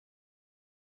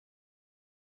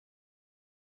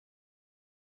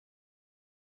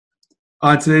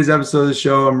On today's episode of the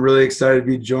show, I'm really excited to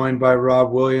be joined by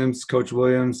Rob Williams. Coach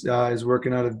Williams is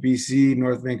working out of BC,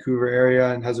 North Vancouver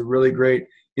area, and has a really great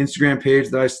Instagram page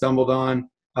that I stumbled on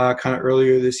kind of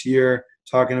earlier this year,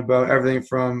 talking about everything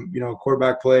from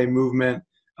quarterback play, movement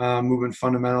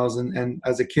fundamentals, and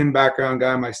as a kin background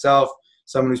guy myself,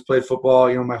 someone who's played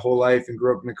football my whole life and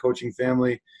grew up in a coaching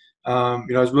family. I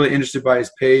was really interested by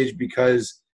his page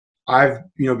because I've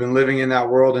been living in that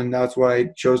world, and that's what I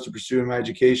chose to pursue in my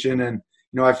education. And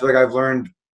I feel like I've learned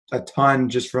a ton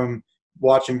just from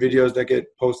watching videos that get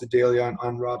posted daily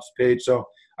on Rob's page. So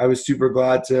I was super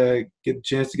glad to get the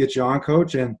chance to get you on,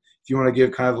 Coach. And if you want to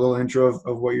give kind of a little intro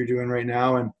of what you're doing right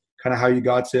now and kind of how you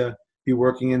got to be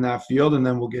working in that field, and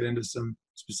then we'll get into some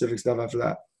specific stuff after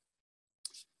that.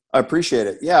 I appreciate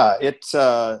it. Yeah, it's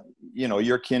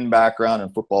your kin background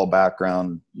and football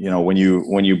background. When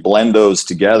you blend those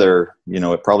together,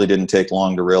 it probably didn't take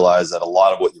long to realize that a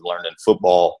lot of what you learned in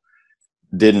football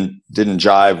didn't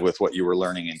jive with what you were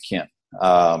learning in kin.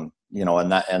 And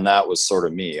that was sort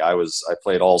of me. I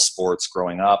played all sports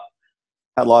growing up,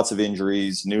 had lots of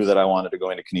injuries, knew that I wanted to go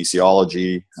into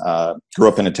kinesiology, grew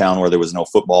up in a town where there was no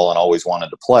football and always wanted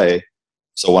to play.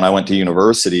 So when I went to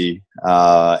university,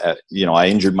 I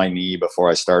injured my knee before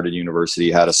I started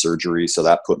university, had a surgery. So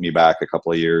that put me back a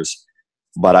couple of years.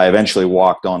 But I eventually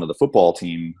walked onto the football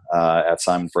team at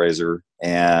Simon Fraser,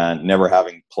 and never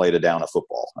having played a down of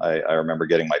football. I remember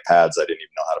getting my pads. I didn't even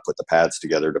know how to put the pads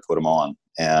together to put them on.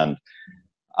 And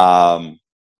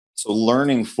so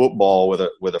learning football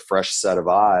with a fresh set of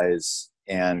eyes,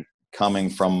 and coming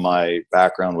from my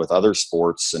background with other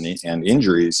sports and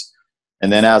injuries.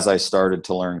 And then as I started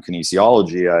to learn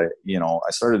kinesiology,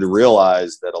 I started to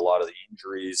realize that a lot of the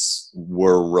injuries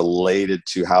were related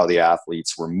to how the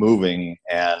athletes were moving,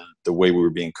 and the way we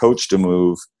were being coached to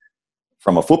move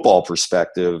from a football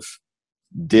perspective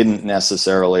didn't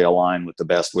necessarily align with the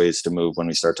best ways to move when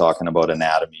we start talking about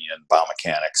anatomy and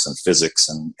biomechanics and physics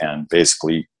and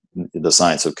basically the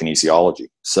science of kinesiology.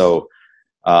 So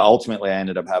ultimately I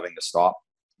ended up having to stop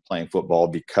playing football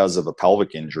because of a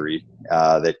pelvic injury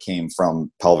that came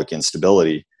from pelvic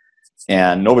instability,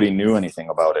 and nobody knew anything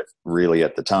about it really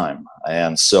at the time.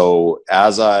 And so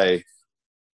as I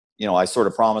sort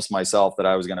of promised myself that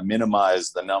I was going to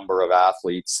minimize the number of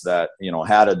athletes that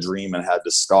had a dream and had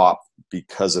to stop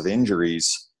because of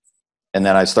injuries. And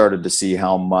then I started to see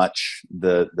how much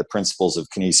the principles of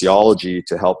kinesiology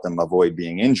to help them avoid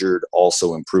being injured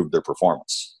also improved their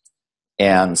performance.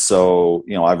 And so,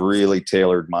 I've really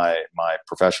tailored my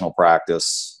professional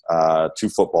practice to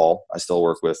football. I still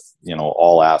work with,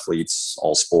 all athletes,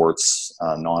 all sports,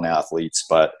 non-athletes,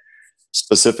 but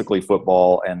specifically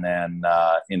football. And then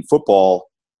in football,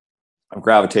 I've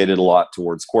gravitated a lot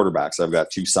towards quarterbacks. I've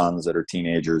got two sons that are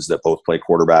teenagers that both play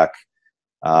quarterback.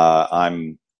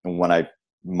 When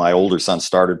my older son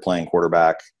started playing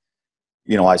quarterback,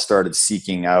 I started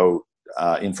seeking out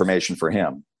information for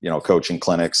him, coaching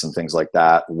clinics and things like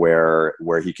that, where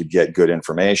he could get good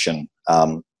information.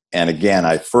 And again,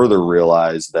 I further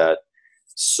realized that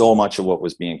so much of what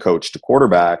was being coached to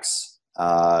quarterbacks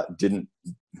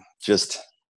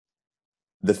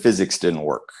the physics didn't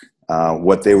work.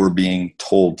 What they were being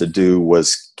told to do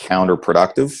was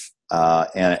counterproductive.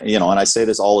 And I say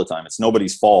this all the time, it's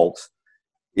nobody's fault.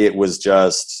 It was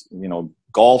just,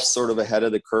 golf's sort of ahead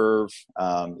of the curve.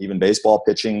 Even baseball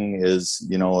pitching is,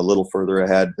 a little further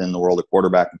ahead than the world of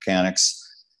quarterback mechanics.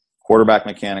 Quarterback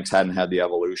mechanics hadn't had the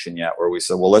evolution yet where we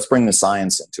said, well, let's bring the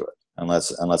science into it, and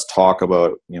let's talk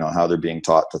about, how they're being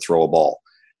taught to throw a ball.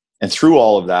 And through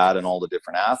all of that and all the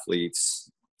different athletes,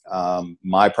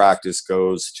 my practice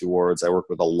goes towards, I work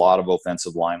with a lot of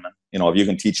offensive linemen. If you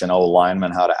can teach an O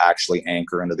lineman how to actually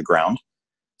anchor into the ground.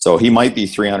 So he might be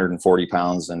 340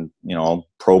 pounds and,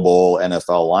 Pro Bowl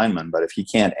NFL lineman, but if he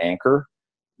can't anchor,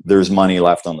 there's money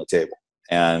left on the table.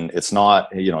 And it's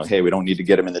not, hey, we don't need to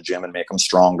get him in the gym and make him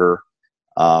stronger.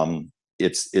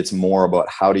 It's more about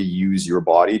how to use your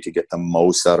body to get the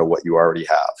most out of what you already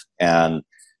have. And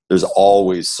there's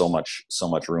always so much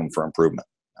room for improvement.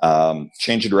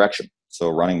 Change of direction. So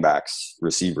running backs,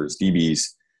 receivers, DBs,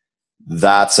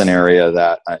 that's an area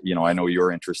that, I know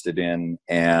you're interested in,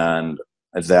 and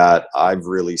that I've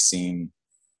really seen.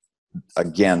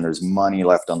 Again, there's money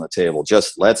left on the table.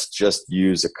 Let's just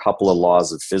use a couple of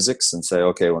laws of physics and say,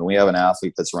 okay, when we have an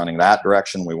athlete that's running that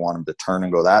direction, we want him to turn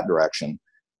and go that direction.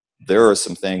 There are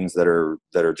some things that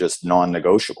are just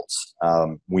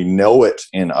non-negotiables. We know it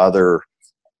in other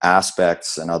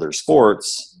aspects and other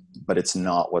sports, but it's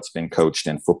not what's been coached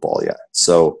in football yet.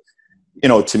 So,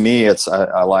 to me,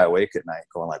 I lie awake at night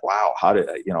going like, wow, how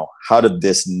did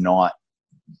this not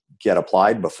get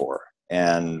applied before?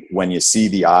 And when you see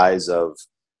the eyes of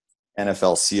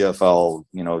NFL, CFL,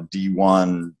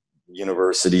 D1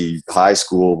 university, high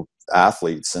school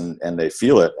athletes, and they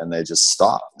feel it and they just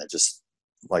stop. They're just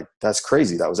like, that's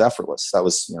crazy. That was effortless. That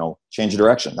was, change of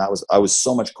direction. I was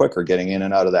so much quicker getting in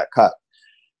and out of that cut.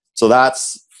 So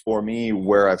that's for me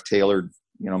where I've tailored,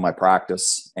 my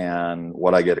practice and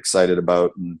what I get excited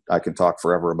about, and I can talk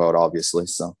forever about, obviously.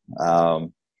 So,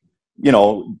 do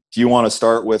you want to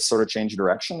start with sort of change of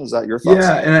direction? Is that your thoughts?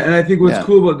 Yeah, and I think what's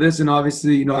cool about this, and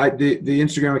obviously, the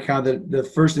Instagram account, the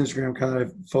first Instagram account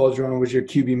I followed you on was your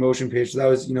QB motion page. So that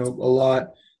was, a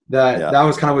lot that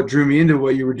was kind of what drew me into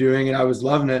what you were doing, and I was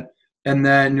loving it. And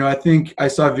then, I think I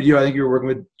saw a video. I think you were working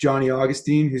with Johnny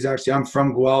Augustine, who's actually, I'm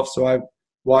from Guelph, so I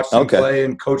watched him play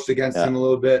and coached against him a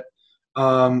little bit.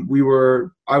 I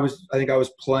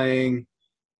was playing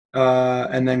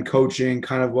and then coaching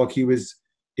kind of while he was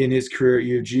in his career at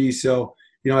U of G. So,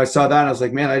 I saw that and I was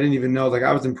like, man, I didn't even know. Like,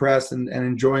 I was impressed and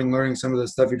enjoying learning some of the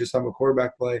stuff you just talking about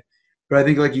quarterback play. But I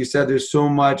think, like you said, there's so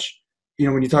much,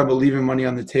 when you talk about leaving money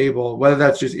on the table, whether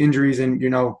that's just injuries and,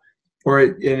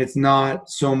 it's not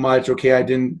so much, okay, I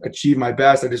didn't achieve my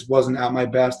best. I just wasn't at my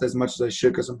best as much as I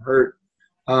should because I'm hurt.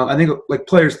 I think like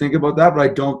players think about that, but I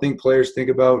don't think players think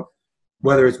about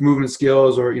whether it's movement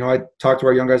skills or, I talk to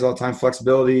our young guys all the time,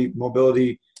 flexibility,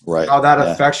 mobility, right, how that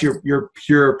affects your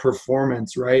pure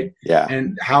performance, right? Yeah.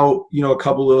 And how, a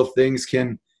couple little things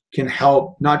can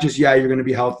help, not just, you're going to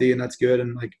be healthy and that's good.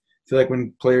 And like, I feel like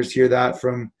when players hear that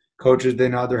from coaches, they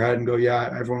nod their head and go,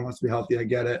 yeah, everyone wants to be healthy. I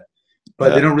get it.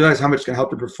 But they don't realize how much it can help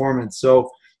their performance. So,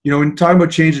 when talking about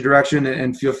change of direction,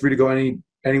 and feel free to go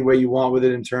any way you want with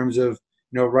it in terms of,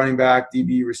 running back,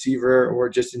 DB, receiver, or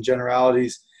just in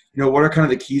generalities, what are kind of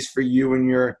the keys for you when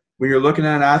you're looking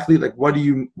at an athlete? Like, what do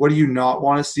you not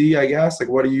want to see, I guess? Like,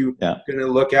 what are you going to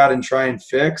look at and try and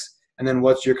fix? And then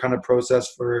what's your kind of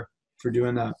process for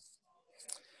doing that?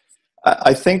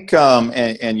 I think,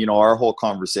 and our whole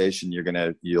conversation,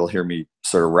 you'll hear me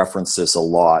sort of reference this a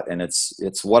lot, and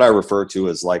it's what I refer to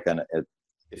as like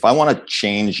if I want to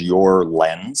change your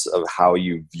lens of how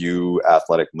you view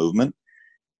athletic movement.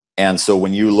 And so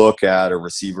when you look at a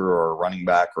receiver or a running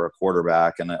back or a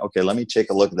quarterback and, okay, let me take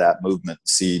a look at that movement and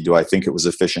see, do I think it was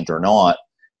efficient or not?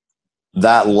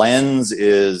 That lens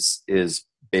is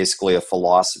basically a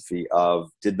philosophy of,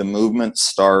 did the movement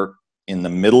start in the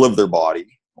middle of their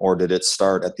body or did it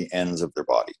start at the ends of their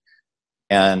body?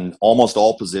 And almost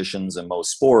all positions in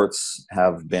most sports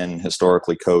have been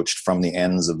historically coached from the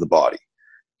ends of the body.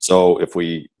 So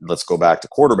let's go back to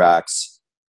quarterbacks.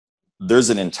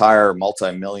 There's an entire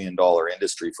multi-million-dollar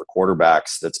industry for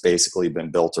quarterbacks that's basically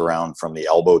been built around from the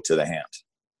elbow to the hand.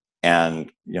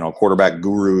 And, quarterback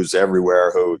gurus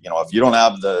everywhere who, if you don't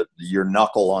have your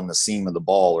knuckle on the seam of the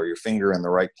ball or your finger in the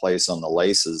right place on the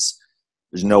laces,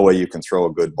 there's no way you can throw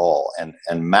a good ball. And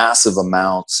massive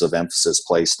amounts of emphasis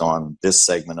placed on this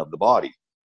segment of the body.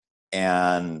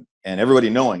 And everybody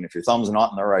knowing if your thumb's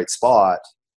not in the right spot,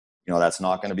 that's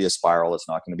not going to be a spiral, it's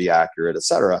not going to be accurate,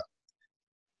 etc.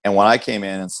 And when I came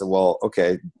in and said, well,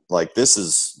 okay, like this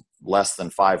is less than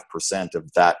 5%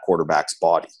 of that quarterback's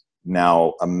body.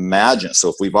 Now imagine, so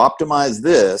if we've optimized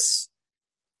this,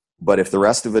 but if the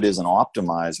rest of it isn't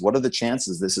optimized, what are the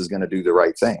chances this is going to do the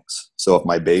right things? So if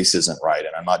my base isn't right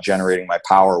and I'm not generating my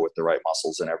power with the right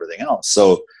muscles and everything else.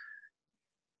 So,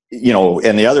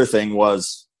 and the other thing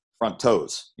was front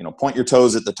toes, point your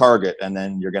toes at the target and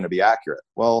then you're going to be accurate.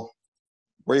 Well,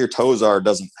 where your toes are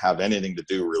doesn't have anything to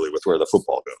do really with where the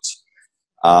football goes.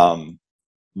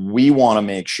 We want to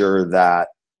make sure that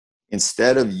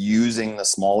instead of using the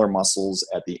smaller muscles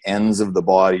at the ends of the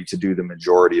body to do the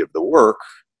majority of the work,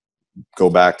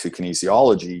 go back to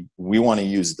kinesiology, we want to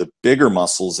use the bigger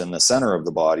muscles in the center of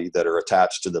the body that are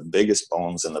attached to the biggest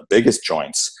bones and the biggest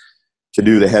joints to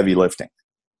do the heavy lifting.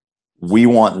 We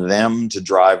want them to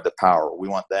drive the power. We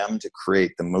want them to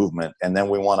create the movement. And then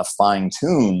we want to fine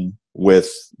tune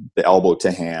with the elbow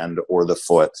to hand or the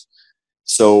foot.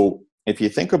 So if you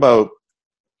think about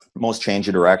most change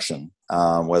of direction,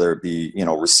 whether it be,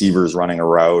 receivers running a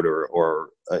route or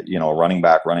a running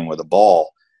back running with a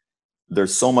ball,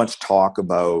 there's so much talk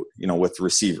about, with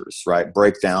receivers, right?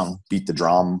 Break down, beat the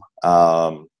drum.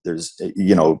 There's,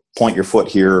 point your foot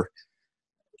here.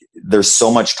 There's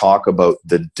so much talk about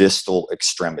the distal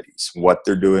extremities, what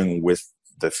they're doing with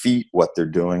the feet, what they're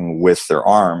doing with their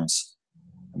arms.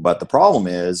 But the problem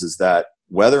is that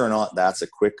whether or not that's a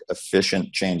quick,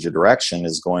 efficient change of direction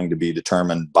is going to be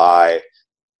determined by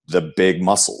the big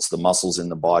muscles, the muscles in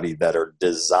the body that are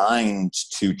designed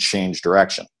to change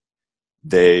direction.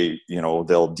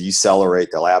 They'll decelerate,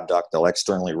 they'll abduct, they'll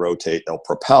externally rotate, they'll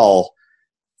propel.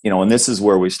 And this is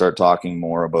where we start talking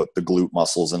more about the glute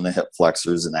muscles and the hip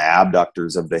flexors and the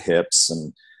abductors of the hips.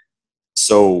 And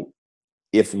so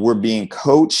if we're being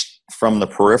coached from the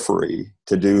periphery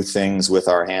to do things with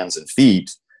our hands and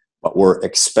feet, but we're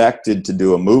expected to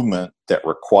do a movement that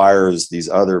requires these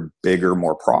other bigger,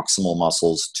 more proximal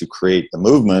muscles to create the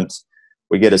movement,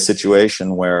 we get a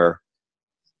situation where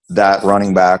that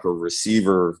running back or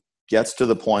receiver gets to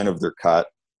the point of their cut,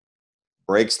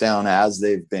 breaks down as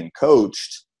they've been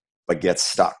coached, but gets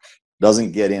stuck,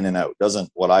 doesn't get in and out, doesn't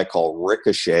what I call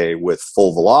ricochet with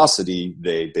full velocity.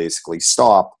 They basically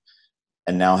stop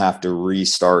and now have to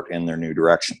restart in their new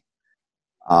direction.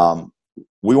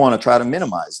 We want to try to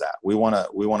minimize that. We want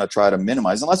to try to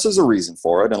minimize, unless there's a reason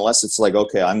for it, unless it's like,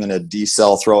 okay, I'm going to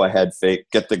decel, throw a head fake,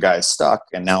 get the guy stuck,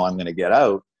 and now I'm going to get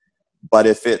out. But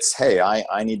if it's, hey,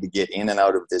 I need to get in and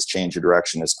out of this change of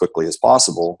direction as quickly as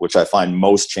possible, which I find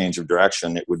most change of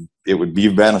direction, it would be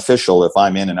beneficial if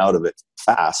I'm in and out of it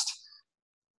fast.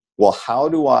 Well, how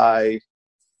do I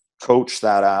coach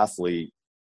that athlete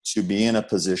to be in a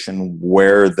position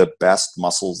where the best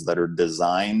muscles that are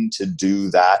designed to do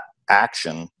that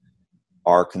action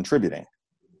are contributing?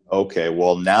 Okay,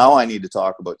 well, now I need to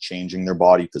talk about changing their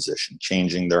body position,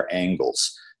 changing their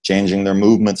angles, changing their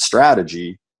movement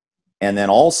strategy. And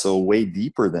then also, way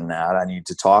deeper than that, I need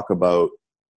to talk about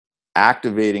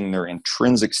activating their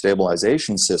intrinsic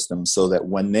stabilization system so that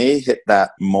when they hit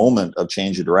that moment of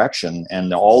change of direction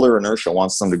and all their inertia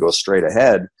wants them to go straight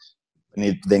ahead,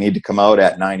 they need to come out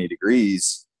at 90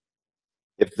 degrees.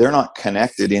 If they're not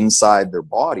connected inside their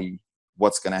body,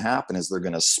 what's going to happen is they're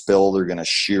going to spill, they're going to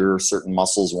shear, certain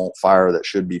muscles won't fire that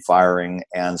should be firing.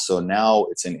 And so now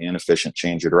it's an inefficient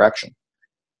change of direction.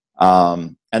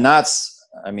 And that's,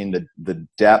 the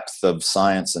depth of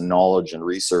science and knowledge and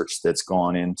research that's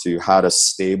gone into how to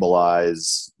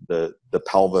stabilize the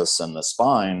pelvis and the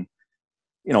spine.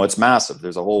 It's massive.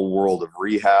 There's a whole world of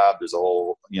rehab. There's a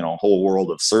whole world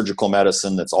of surgical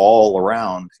medicine that's all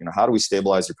around, how do we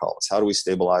stabilize your pelvis? How do we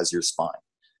stabilize your spine?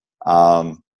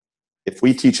 If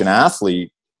we teach an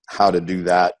athlete how to do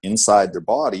that inside their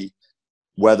body,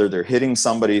 whether they're hitting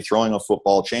somebody, throwing a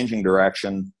football, changing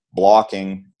direction,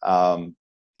 blocking,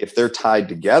 if they're tied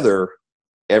together,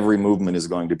 every movement is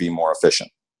going to be more efficient.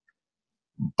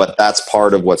 But that's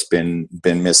part of what's been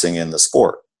missing in the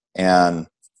sport. And,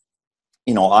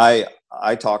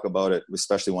 I talk about it,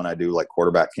 especially when I do like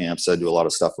quarterback camps. I do a lot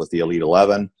of stuff with the Elite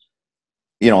 11.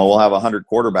 We'll have 100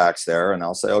 quarterbacks there, and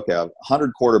I'll say, okay, I have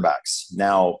 100 quarterbacks.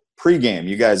 Now, pregame,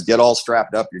 you guys get all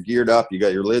strapped up, you're geared up, you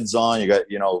got your lids on,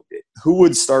 who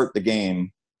would start the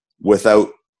game without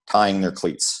tying their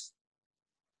cleats?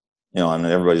 And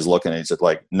everybody's looking at it, it's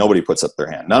like nobody puts up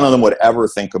their hand. None of them would ever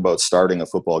think about starting a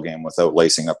football game without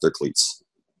lacing up their cleats.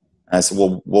 And I said,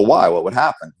 well, why? What would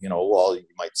happen? Well, you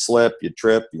might slip, you'd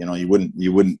trip, you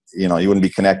wouldn't be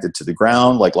connected to the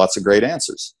ground, like lots of great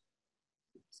answers.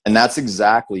 And that's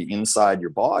exactly inside your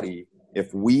body.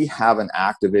 If we haven't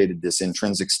activated this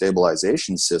intrinsic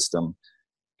stabilization system,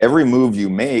 every move you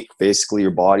make, basically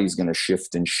your body's going to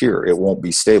shift and shear. It won't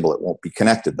be stable. It won't be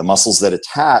connected. The muscles that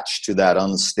attach to that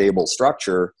unstable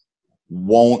structure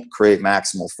won't create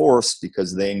maximal force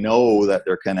because they know that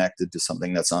they're connected to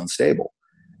something that's unstable.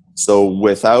 So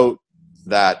without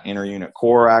that inner unit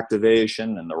core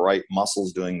activation and the right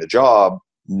muscles doing the job,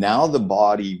 now the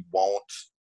body won't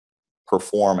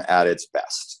perform at its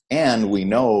best. And we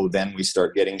know then we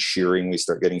start getting shearing, we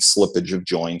start getting slippage of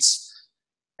joints,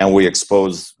 and we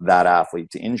expose that athlete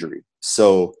to injury.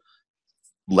 So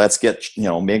let's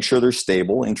make sure they're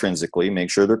stable intrinsically,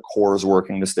 make sure their core is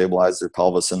working to stabilize their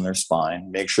pelvis and their spine,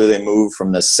 make sure they move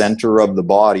from the center of the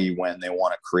body when they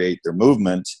want to create their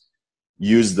movement,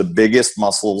 use the biggest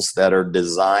muscles that are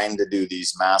designed to do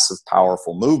these massive,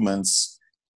 powerful movements.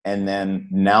 And then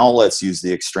now let's use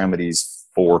the extremities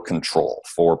for control,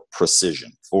 for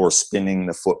precision, for spinning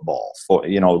the football,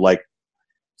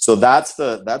 so that's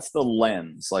the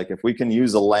lens. Like if we can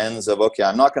use a lens of, okay,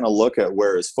 I'm not going to look at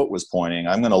where his foot was pointing.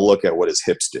 I'm going to look at what his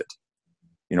hips did.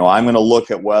 I'm going to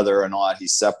look at whether or not he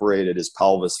separated his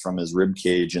pelvis from his rib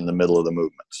cage in the middle of the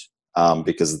movement.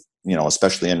 Because,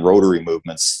 especially in rotary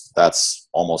movements, that's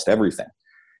almost everything.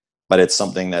 But it's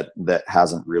something that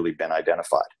hasn't really been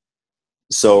identified.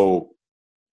 So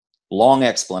long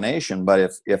explanation,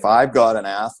 but if I've got an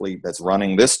athlete that's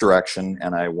running this direction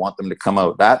and I want them to come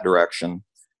out that direction,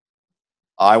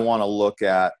 I want to look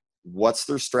at what's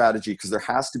their strategy, because there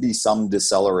has to be some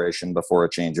deceleration before a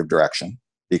change of direction.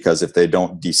 Because if they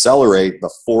don't decelerate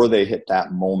before they hit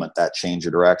that moment, that change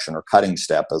of direction or cutting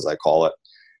step, as I call it,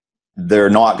 they're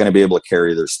not going to be able to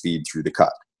carry their speed through the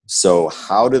cut. So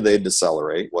how do they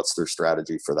decelerate? What's their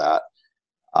strategy for that?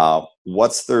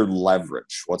 What's their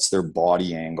leverage? What's their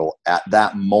body angle at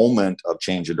that moment of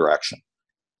change of direction?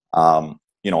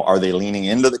 Are they leaning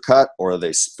into the cut, or are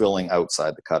they spilling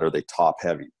outside the cut? Are they top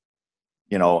heavy?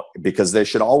 Because they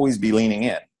should always be leaning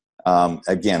in.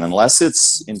 Again, unless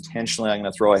it's intentionally, I'm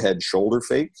going to throw a head shoulder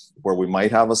fake where we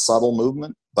might have a subtle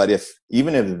movement. But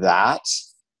even if that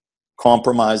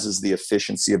compromises the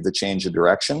efficiency of the change of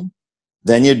direction,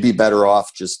 then you'd be better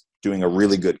off just doing a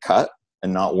really good cut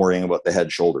and not worrying about the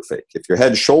head shoulder fake. If your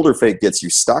head shoulder fake gets you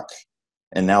stuck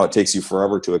and now it takes you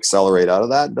forever to accelerate out of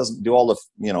that, it doesn't do all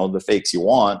the fakes you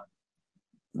want,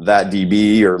 that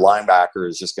DB or linebacker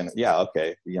is just going to, yeah,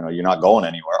 okay, you're not going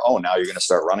anywhere. Oh, now you're going to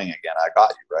start running again. I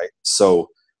got you, right? So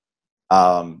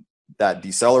that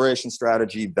deceleration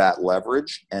strategy, that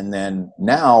leverage, and then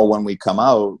now when we come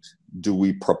out, do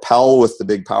we propel with the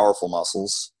big powerful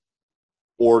muscles,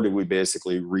 or do we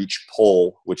basically reach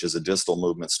pull, which is a distal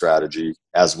movement strategy,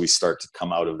 as we start to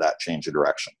come out of that change of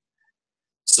direction?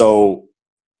 So,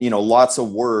 lots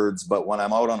of words, but when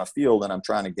I'm out on a field and I'm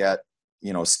trying to get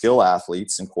skill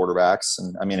athletes and quarterbacks.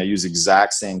 And I use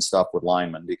exact same stuff with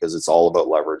linemen because it's all about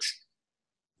leverage.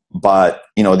 But,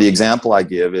 the example I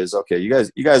give is, okay, you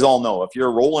guys all know, if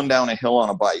you're rolling down a hill on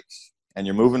a bike and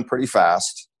you're moving pretty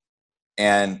fast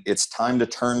and it's time to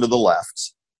turn to the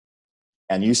left,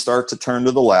 and you start to turn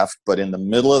to the left, but in the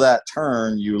middle of that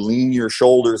turn, you lean your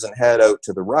shoulders and head out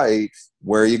to the right,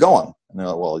 where are you going? And they're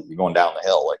like, well, you're going down the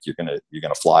hill. Like you're going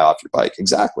to fly off your bike.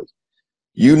 Exactly.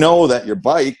 That your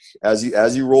bike, as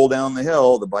you roll down the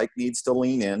hill, the bike needs to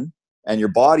lean in, and your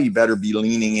body better be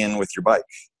leaning in with your bike.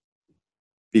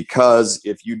 Because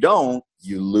if you don't,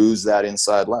 you lose that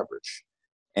inside leverage.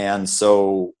 And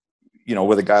so,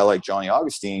 with a guy like Johnny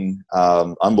Augustine,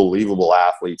 unbelievable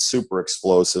athlete, super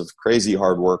explosive, crazy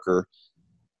hard worker,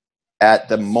 at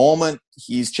the moment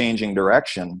he's changing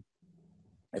direction,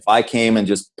 if I came and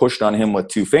just pushed on him with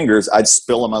two fingers, I'd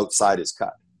spill him outside his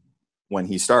cut when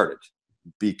he started,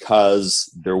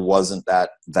 because there wasn't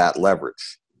that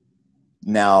leverage.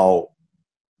 Now,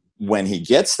 when he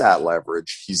gets that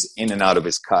leverage, he's in and out of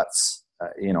his cuts.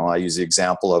 I use the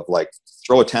example of like,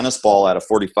 throw a tennis ball at a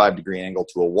 45-degree angle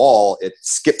to a wall, it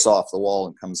skips off the wall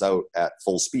and comes out at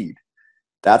full speed.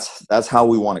 That's how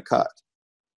we want to cut.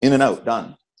 In and out,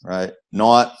 done, right?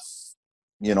 Not,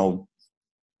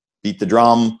 beat the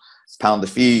drum, pound the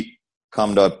feet,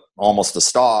 come to almost a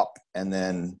stop, and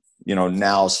then,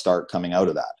 now start coming out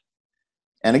of that.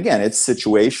 And again, it's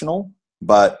situational,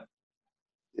 but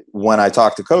when I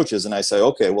talk to coaches and I say,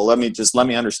 okay, well, let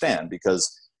me understand,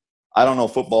 because I don't know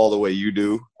football the way you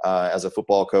do. As a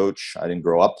football coach, I didn't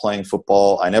grow up playing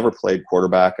football. I never played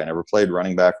quarterback. I never played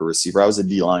running back or receiver. I was a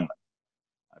D lineman.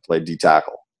 I played D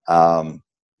tackle.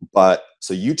 But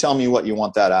so you tell me what you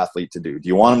want that athlete to do. Do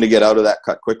you want him to get out of that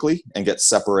cut quickly and get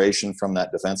separation from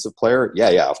that defensive player?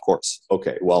 Yeah, of course.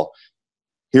 Okay, well,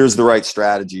 here's the right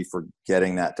strategy for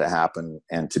getting that to happen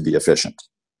and to be efficient.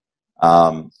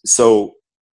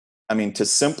 To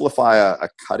simplify a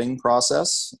cutting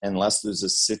process, unless there's a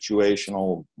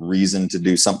situational reason to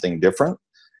do something different,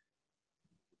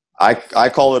 I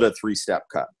call it a 3-step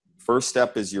cut. First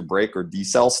step is your break or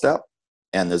decel step.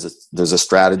 And there's a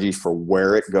strategy for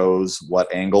where it goes,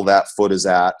 what angle that foot is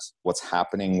at, what's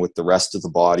happening with the rest of the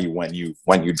body when you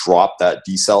drop that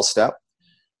decel step.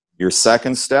 Your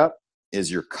second step is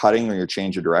your cutting or your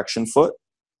change of direction foot.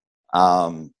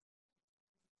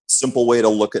 Simple way to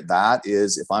look at that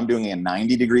is, if I'm doing a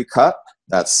 90-degree cut,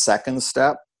 that second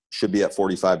step should be at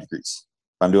 45 degrees.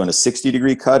 If I'm doing a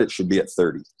 60-degree cut, it should be at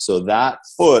 30. So that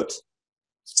foot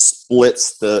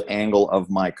splits the angle of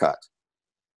my cut.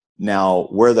 Now,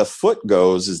 where the foot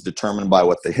goes is determined by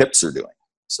what the hips are doing.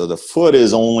 So the foot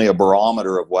is only a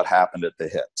barometer of what happened at the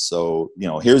hip. So,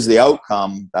 here's the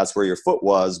outcome. That's where your foot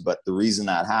was. But the reason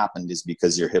that happened is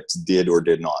because your hips did or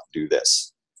did not do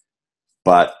this.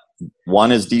 But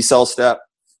 1 is decel step,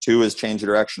 2 is change of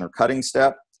direction or cutting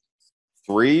step,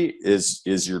 3 is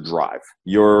your drive.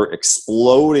 You're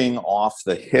exploding off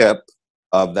the hip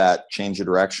of that change of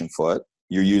direction foot.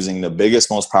 You're using the biggest,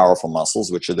 most powerful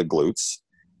muscles, which are the glutes.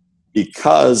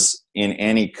 Because in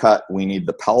any cut, we need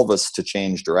the pelvis to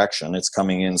change direction. It's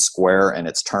coming in square and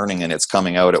it's turning and it's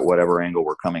coming out at whatever angle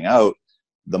we're coming out.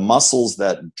 The muscles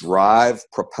that drive,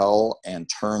 propel, and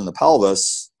turn the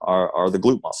pelvis are the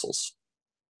glute muscles.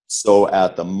 So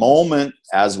at the moment,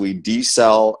 as we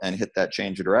decel and hit that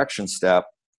change of direction step,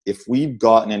 if we've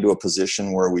gotten into a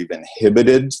position where we've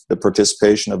inhibited the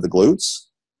participation of the glutes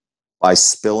by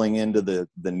spilling into the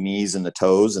knees and the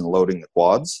toes and loading the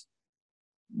quads,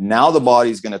 now the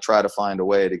body's going to try to find a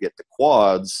way to get the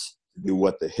quads to do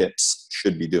what the hips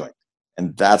should be doing.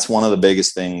 And that's one of the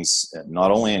biggest things,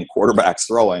 not only in quarterbacks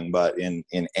throwing, but in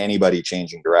anybody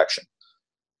changing direction.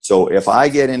 So if I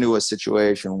get into a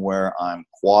situation where I'm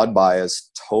quad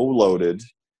biased, toe loaded,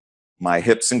 my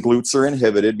hips and glutes are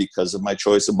inhibited because of my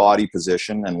choice of body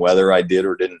position and whether I did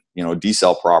or didn't,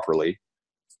 decel properly.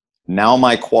 Now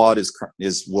my quad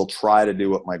will try to do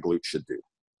what my glute should do.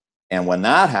 And when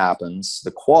that happens,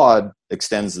 the quad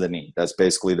extends the knee. That's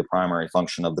basically the primary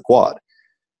function of the quad.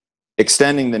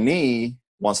 Extending the knee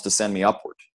wants to send me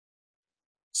upward.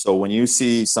 So when you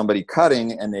see somebody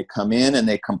cutting and they come in and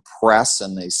they compress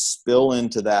and they spill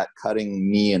into that cutting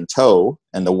knee and toe,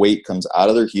 and the weight comes out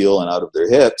of their heel and out of their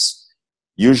hips,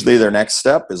 usually their next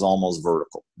step is almost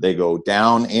vertical. They go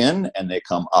down in and they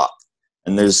come up.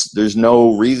 And there's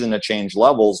no reason to change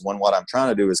levels when what I'm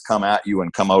trying to do is come at you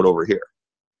and come out over here.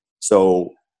 So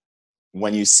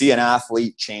when you see an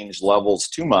athlete change levels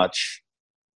too much,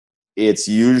 it's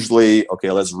usually, okay,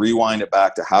 let's rewind it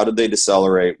back to how did they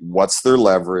decelerate? What's their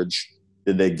leverage?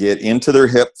 Did they get into their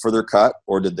hip for their cut,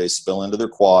 or did they spill into their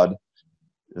quad?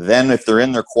 Then if they're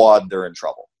in their quad, they're in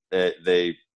trouble.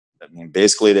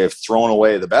 Basically they've thrown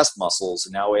away the best muscles,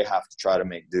 and now we have to try to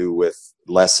make do with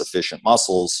less efficient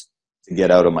muscles to get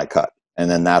out of my cut.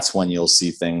 And then that's when you'll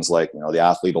see things like, the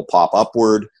athlete will pop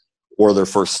upward, or their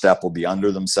first step will be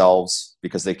under themselves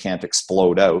because they can't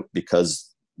explode out because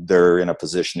they're in a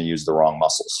position to use the wrong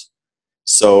muscles.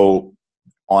 So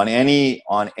on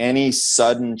any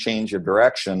sudden change of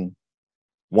direction,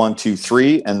 1, 2,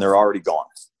 3, and they're already gone.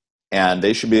 And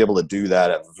they should be able to do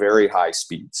that at very high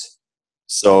speeds.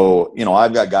 So,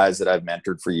 I've got guys that I've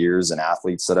mentored for years and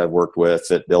athletes that I've worked with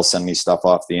that they'll send me stuff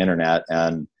off the internet,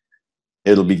 and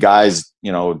it'll be guys,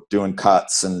 doing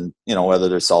cuts and, whether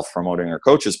they're self-promoting or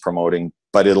coaches promoting,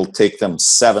 but it'll take them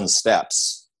 7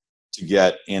 steps to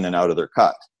get in and out of their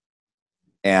cut.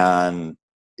 And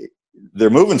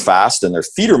they're moving fast and their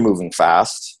feet are moving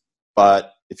fast.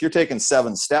 But if you're taking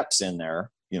 7 steps in there,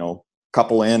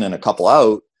 couple in and a couple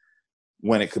out,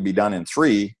 when it could be done in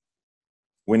 3,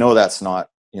 we know that's not,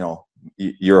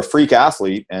 you're a freak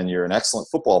athlete and you're an excellent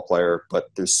football player, but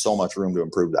there's so much room to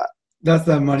improve that. That's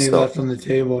that money left on the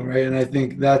table, right? And I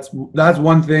think that's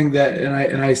one thing that,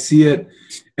 and I see it,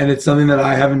 and it's something that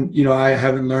I haven't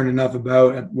learned enough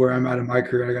about where I'm at in my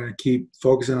career. I got to keep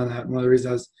focusing on that. One of the reasons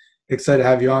I was excited to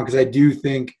have you on, because I do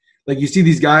think, like, you see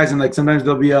these guys and like sometimes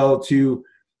they'll be able to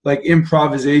like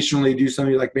improvisationally do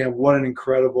something like, man, what an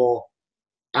incredible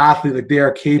athlete! Like, they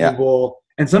are capable.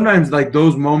 Yeah. And sometimes like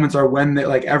those moments are when they,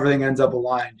 like, everything ends up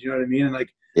aligned. You know what I mean? And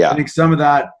like, I think some of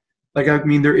that, like,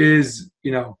 there is,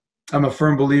 I'm a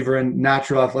firm believer in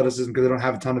natural athleticism because I don't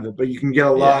have a ton of it, but you can get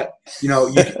a lot.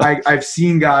 I've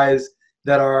seen guys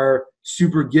that are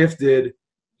super gifted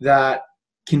that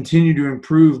continue to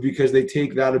improve because they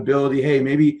take that ability. Hey,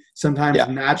 maybe sometimes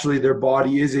naturally their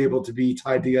body is able to be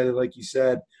tied together, like you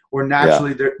said, or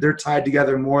naturally they're tied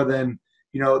together more than,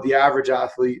 the average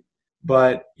athlete,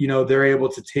 but, they're able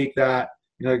to take that,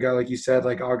 a guy like you said,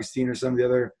 like Augustine or some of the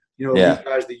other, elite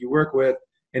guys that you work with,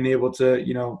 and able to,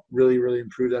 really, really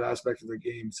improve that aspect of the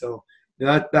game. So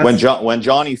that's when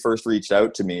Johnny first reached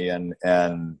out to me and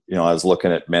I was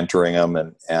looking at mentoring him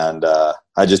and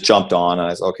I just jumped on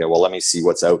and I said, okay, well, let me see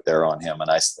what's out there on him.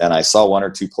 And I saw 1 or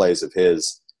 2 plays of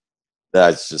his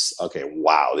that's just, okay,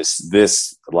 wow,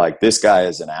 this guy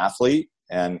is an athlete.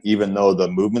 And even though the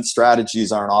movement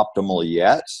strategies aren't optimal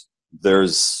yet,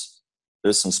 there's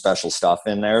some special stuff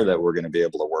in there that we're going to be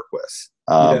able to work with.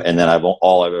 And then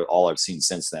all I've seen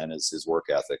since then is his work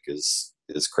ethic is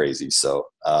crazy. So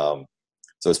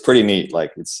it's pretty neat.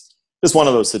 Like, it's just one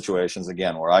of those situations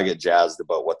again where I get jazzed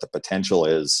about what the potential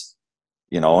is,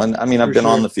 and I mean, I've been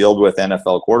on the field with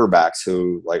NFL quarterbacks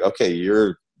who, like, okay,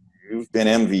 you've been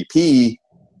MVP,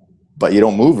 but you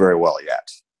don't move very well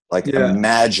yet. Like,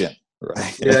 imagine,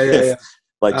 right? Yeah.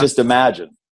 Like, just imagine.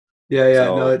 Yeah.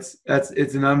 So, no,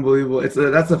 it's an unbelievable.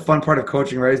 That's a fun part of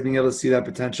coaching, right? Is being able to see that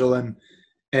potential, and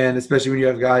especially when you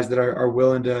have guys that are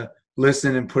willing to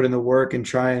listen and put in the work and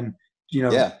try and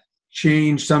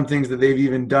change some things that they've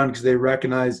even done because they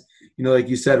recognize, like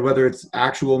you said, whether it's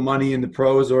actual money in the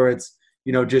pros or it's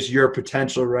just your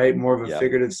potential, right? More of a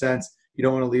figurative sense. You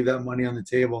don't want to leave that money on the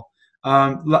table.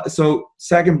 So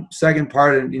second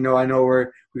part, and I know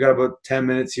we got about 10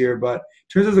 minutes here, but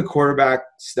in terms of the quarterback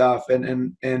stuff,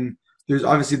 and there's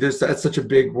obviously that's such a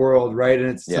big world, right? And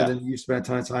it's something you've spent a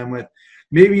ton of time with.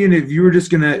 Maybe if you were just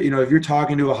gonna, if you're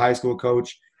talking to a high school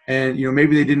coach and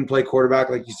maybe they didn't play quarterback,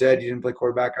 like you said, you didn't play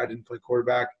quarterback, I didn't play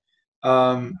quarterback,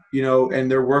 and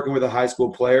they're working with a high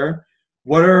school player.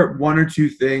 What are 1 or 2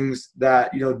 things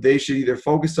that they should either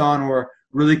focus on or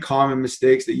really common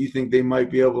mistakes that you think they might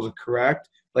be able to correct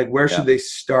Like, where should they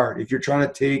start? If you're trying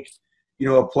to take,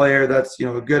 a player that's,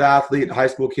 a good athlete, high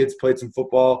school kids, played some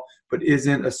football, but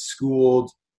isn't a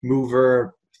schooled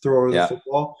mover, thrower of the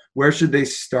football, where should they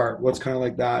start? What's kind of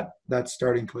like that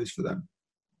starting place for them?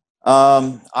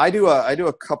 I do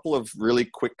a couple of really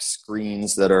quick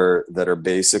screens that are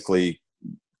basically,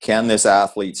 can this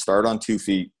athlete start on 2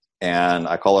 feet? And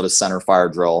I call it a center fire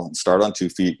drill, and start on 2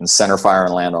 feet and center fire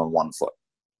and land on 1 foot.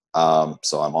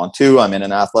 So I'm on 2, I'm in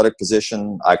an athletic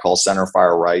position. I call center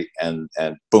fire right, and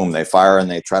boom, they fire and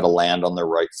they try to land on their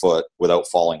right foot without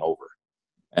falling over,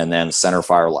 and then center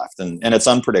fire left. And it's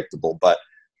unpredictable, but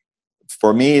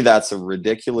for me, that's a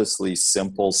ridiculously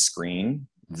simple screen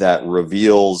that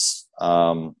reveals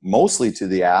mostly to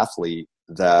the athlete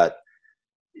that,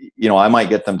 I might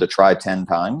get them to try 10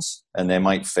 times and they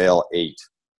might fail 8.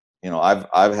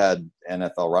 I've had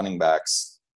NFL running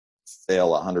backs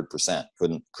fail 100%,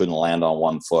 couldn't land on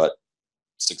 1 foot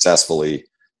successfully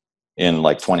in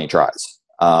like 20 tries.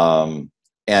 And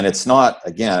it's not,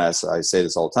 again, as I say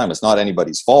this all the time, it's not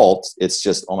anybody's fault. It's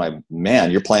just, oh my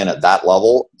man, you're playing at that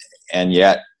level, and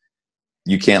yet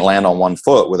you can't land on 1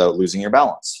 foot without losing your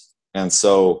balance. And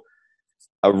so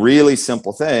a really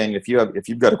simple thing, if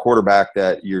you've got a quarterback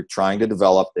that you're trying to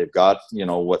develop, they've got,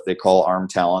 what they call arm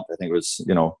talent. I think it was,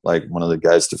 like one of the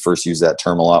guys to first use that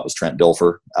term a lot was Trent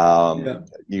Dilfer.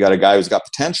 You got a guy who's got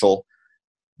potential,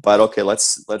 but okay,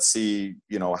 let's see,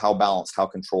 how balanced, how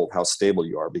controlled, how stable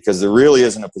you are, because there really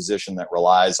isn't a position that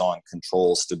relies on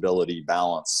control, stability,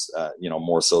 balance,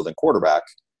 more so than quarterback.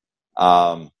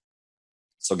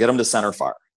 So get them to center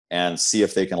fire and see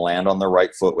if they can land on their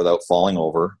right foot without falling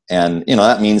over. And,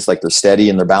 that means like they're steady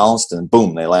and they're balanced, and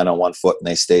boom, they land on 1 foot and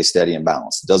they stay steady and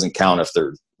balanced. It doesn't count if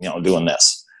they're, doing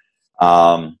this.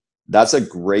 That's a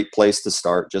great place to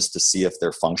start, just to see if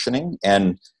they're functioning.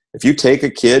 And if you take a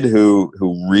kid who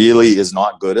really is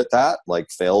not good at that, like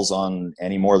fails on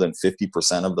any more than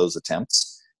 50% of those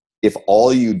attempts, if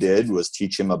all you did was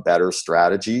teach him a better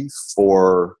strategy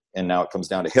for, and now it comes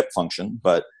down to hip function,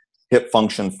 but hip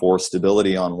function for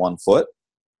stability on 1 foot.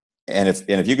 And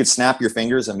if you could snap your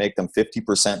fingers and make them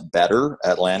 50% better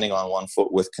at landing on 1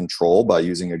 foot with control by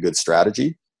using a good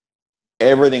strategy,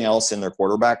 everything else in their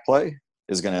quarterback play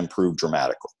is going to improve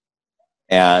dramatically.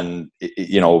 And,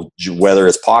 whether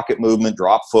it's pocket movement,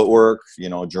 drop footwork,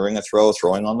 during a throw,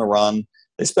 throwing on the run,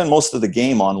 they spend most of the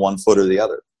game on 1 foot or the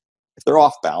other. If they're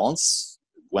off balance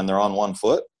when they're on 1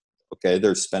 foot, okay,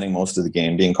 they're spending most of the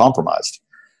game being compromised.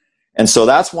 And so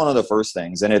that's one of the first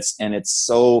things, and it's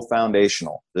so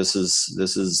foundational. This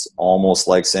is almost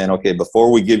like saying, okay,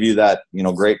 before we give you that,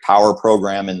 great power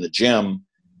program in the gym,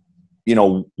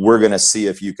 we're going to see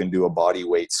if you can do a body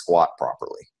weight squat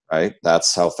properly, right?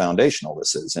 That's how foundational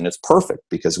this is. And it's perfect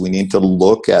because we need to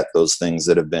look at those things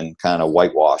that have been kind of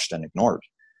whitewashed and ignored.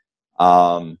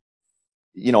 That's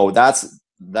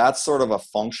sort of a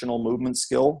functional movement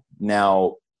skill.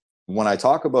 Now, when I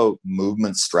talk about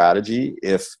movement strategy,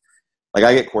 like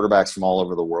I get quarterbacks from all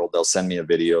over the world, they'll send me a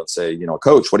video and say,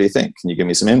 coach, what do you think? Can you give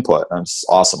me some input? And it's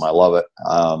awesome. I love it.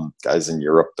 Guys in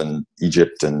Europe and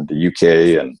Egypt and the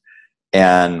UK.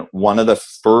 And one of the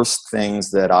first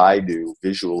things that I do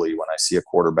visually when I see a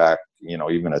quarterback,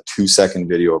 even a 2-second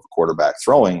video of a quarterback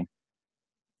throwing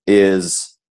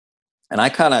is, and I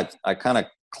kind of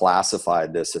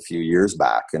classified this a few years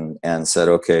back and said,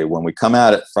 okay, when we come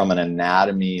at it from an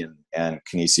anatomy and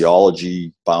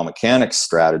kinesiology, biomechanics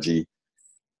strategy,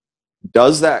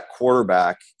 does that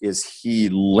quarterback, is he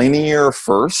linear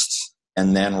first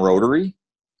and then rotary,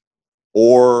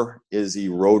 or is he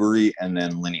rotary and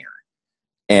then linear?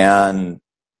 And,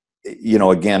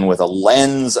 again, with a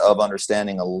lens of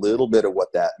understanding a little bit of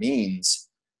what that means,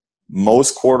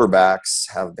 most quarterbacks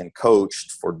have been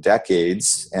coached for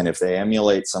decades. And if they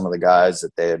emulate some of the guys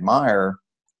that they admire,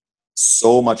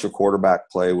 so much of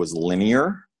quarterback play was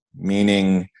linear,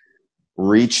 meaning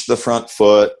reach the front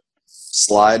foot,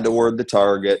 slide toward the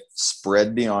target,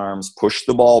 spread the arms, push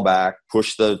the ball back,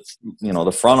 push the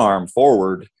front arm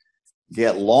forward,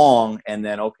 get long, and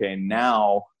then, okay,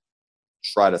 now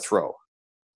try to throw.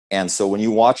 And so when you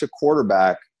watch a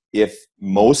quarterback, if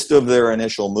most of their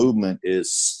initial movement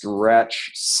is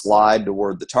stretch, slide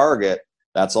toward the target,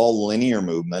 that's all linear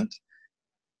movement.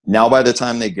 Now, by the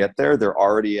time they get there, they're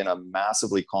already in a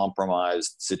massively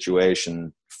compromised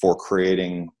situation for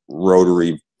creating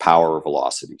rotary power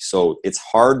velocity. So it's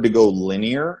hard to go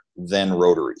linear than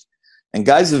rotary. And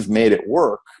guys have made it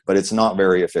work, but it's not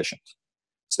very efficient.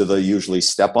 So they'll usually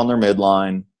step on their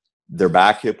midline. Their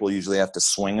back hip will usually have to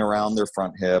swing around their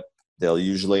front hip. They'll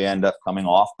usually end up coming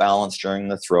off balance during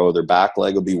the throw. Their back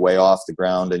leg will be way off the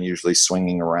ground and usually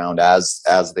swinging around as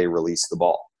they release the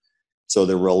ball. So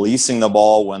they're releasing the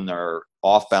ball when they're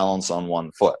off balance on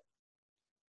one foot.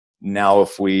 Now,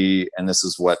 and this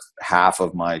is what half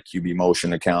of my QB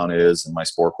Motion account is, and my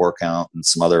Sport Core account, and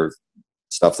some other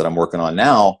stuff that I'm working on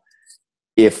now,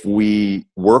 if we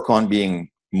work on being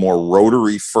more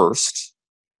rotary first,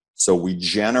 so we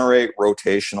generate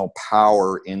rotational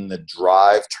power in the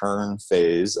drive turn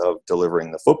phase of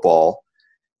delivering the football,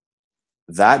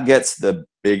 that gets the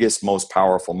biggest, most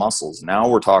powerful muscles. Now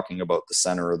we're talking about the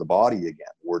center of the body again.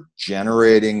 We're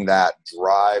generating that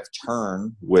drive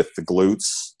turn with the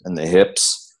glutes and the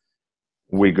hips.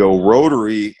 We go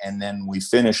rotary, and then we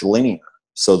finish linear.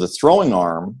 So the throwing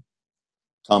arm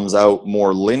comes out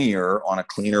more linear on a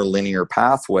cleaner linear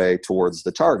pathway towards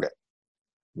the target.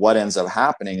 What ends up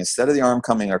happening, instead of the arm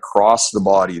coming across the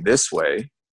body this way,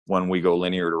 when we go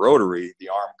linear to rotary, the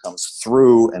arm comes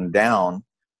through and down.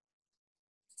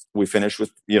 We finish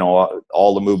with,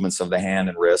 all the movements of the hand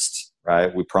and wrist,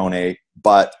 right? We pronate,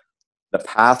 but the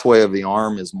pathway of the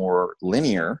arm is more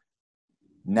linear.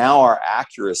 Now our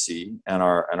accuracy and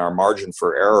our margin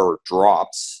for error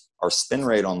drops. Our spin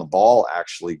rate on the ball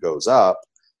actually goes up.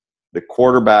 The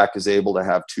quarterback is able to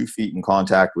have 2 feet in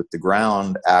contact with the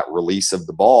ground at release of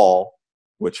the ball,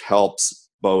 which helps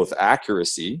both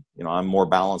accuracy. I'm more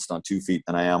balanced on 2 feet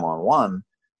than I am on one.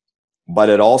 But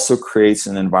it also creates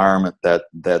an environment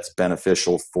that's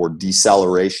beneficial for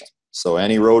deceleration. So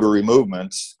any rotary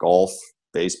movement, golf,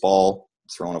 baseball,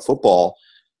 throwing a football,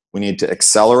 we need to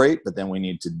accelerate, but then we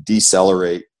need to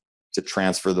decelerate to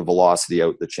transfer the velocity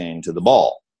out the chain to the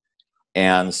ball.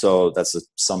 And so that's a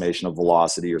summation of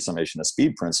velocity or summation of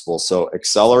speed principle. So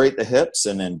accelerate the hips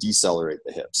and then decelerate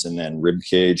the hips, and then rib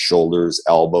cage, shoulders,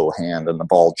 elbow, hand, and the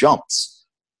ball jumps.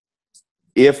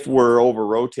 If we're over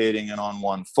rotating and on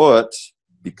one foot,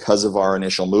 because of our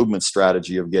initial movement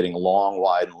strategy of getting long,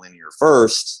 wide, and linear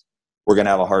first, we're going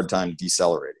to have a hard time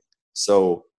decelerating.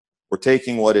 So we're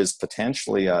taking what is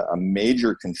potentially a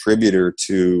major contributor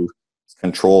to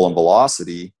control and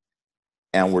velocity,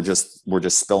 and we're just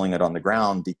spilling it on the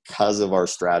ground because of our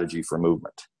strategy for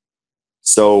movement.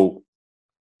 So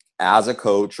as a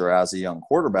coach or as a young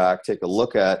quarterback, take a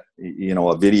look at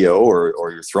a video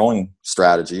or your throwing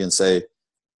strategy and say,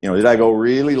 did I go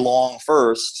really long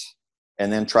first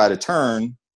and then try to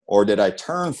turn, or did I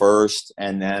turn first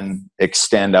and then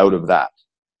extend out of that?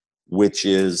 Which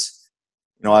is,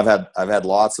 I've had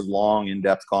lots of long,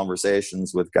 in-depth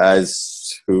conversations with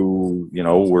guys who,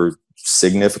 were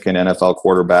significant NFL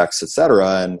quarterbacks, et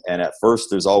cetera. And at first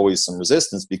there's always some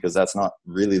resistance because that's not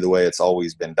really the way it's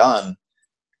always been done.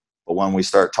 But when we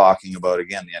start talking about,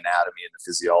 again, the anatomy and the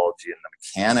physiology and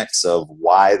the mechanics of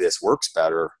why this works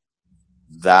better,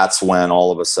 that's when all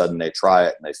of a sudden they try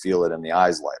it and they feel it and the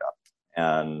eyes light up.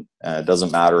 And it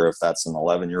doesn't matter if that's an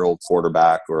 11-year-old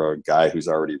quarterback or a guy who's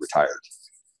already retired.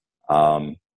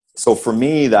 So for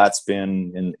me, that's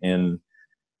been in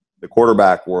the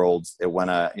quarterback world.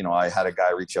 I had a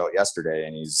guy reach out yesterday,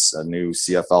 and he's a new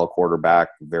CFL quarterback,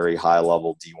 very high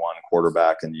level D1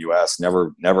 quarterback in the US.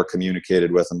 Never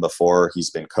communicated with him before. He's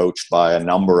been coached by a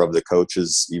number of the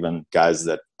coaches, even guys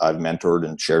that I've mentored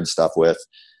and shared stuff with.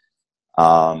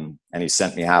 And he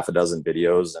sent me half a dozen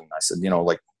videos, and I said,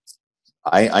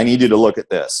 I need you to look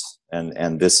at this.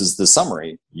 And this is the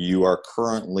summary. You are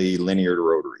currently linear to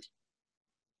rotary.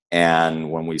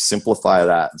 And when we simplify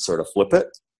that and sort of flip it,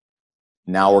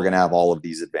 now we're going to have all of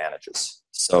these advantages.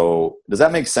 So does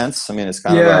that make sense? I mean, it's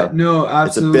kind of no,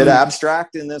 absolutely. It's a bit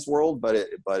abstract in this world, but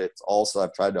it's also,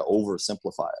 I've tried to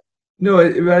oversimplify it. No,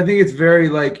 I think it's very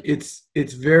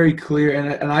it's very clear.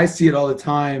 And I see it all the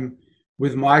time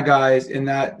with my guys in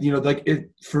that,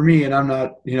 for me, and I'm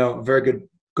not, very good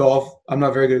golf. I'm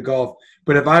not very good at golf,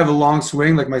 but if I have a long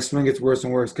swing, my swing gets worse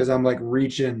and worse because I'm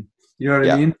reaching, you know what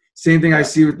I mean? Same thing I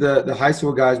see with the high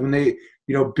school guys when they,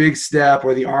 big step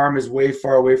or the arm is way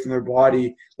far away from their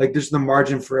body. There's the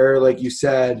margin for error, like you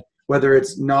said, whether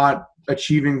it's not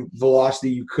achieving velocity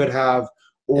you could have,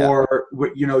 or,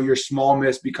 your small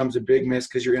miss becomes a big miss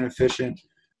because you're inefficient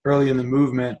early in the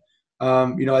movement.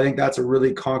 I think that's a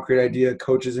really concrete idea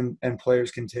coaches and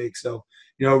players can take. So,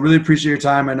 really appreciate your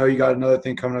time. I know you got another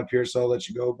thing coming up here, so I'll let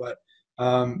you go. But,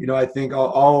 I think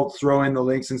I'll throw in the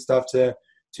links and stuff to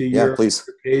your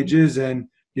pages. And,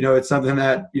 it's something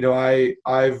that,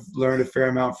 I've learned a fair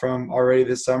amount from already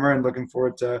this summer and looking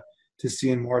forward to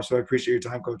seeing more. So I appreciate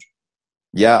your time, Coach.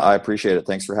 Yeah, I appreciate it.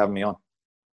 Thanks for having me on.